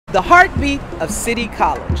The heartbeat of City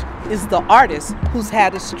College is the artist who's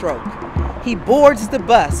had a stroke. He boards the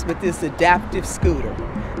bus with his adaptive scooter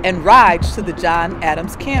and rides to the John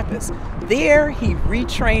Adams campus. There he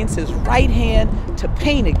retrains his right hand to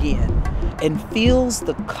paint again and feels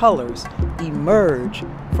the colors emerge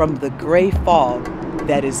from the gray fog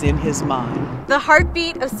that is in his mind. The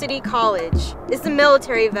heartbeat of City College is the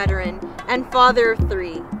military veteran and father of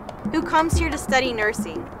three who comes here to study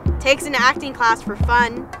nursing, takes an acting class for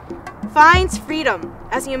fun, finds freedom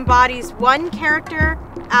as he embodies one character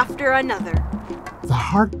after another. The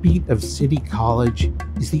heartbeat of City College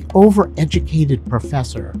is the overeducated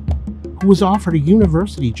professor who was offered a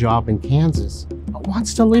university job in Kansas but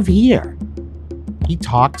wants to live here. He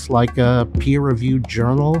talks like a peer-reviewed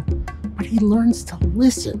journal, but he learns to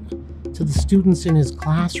listen to the students in his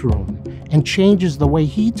classroom and changes the way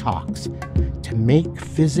he talks to make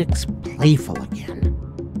physics playful again.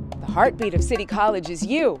 The heartbeat of City College is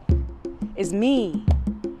you, is me,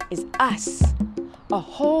 is us. A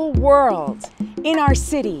whole world in our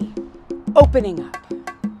city opening up.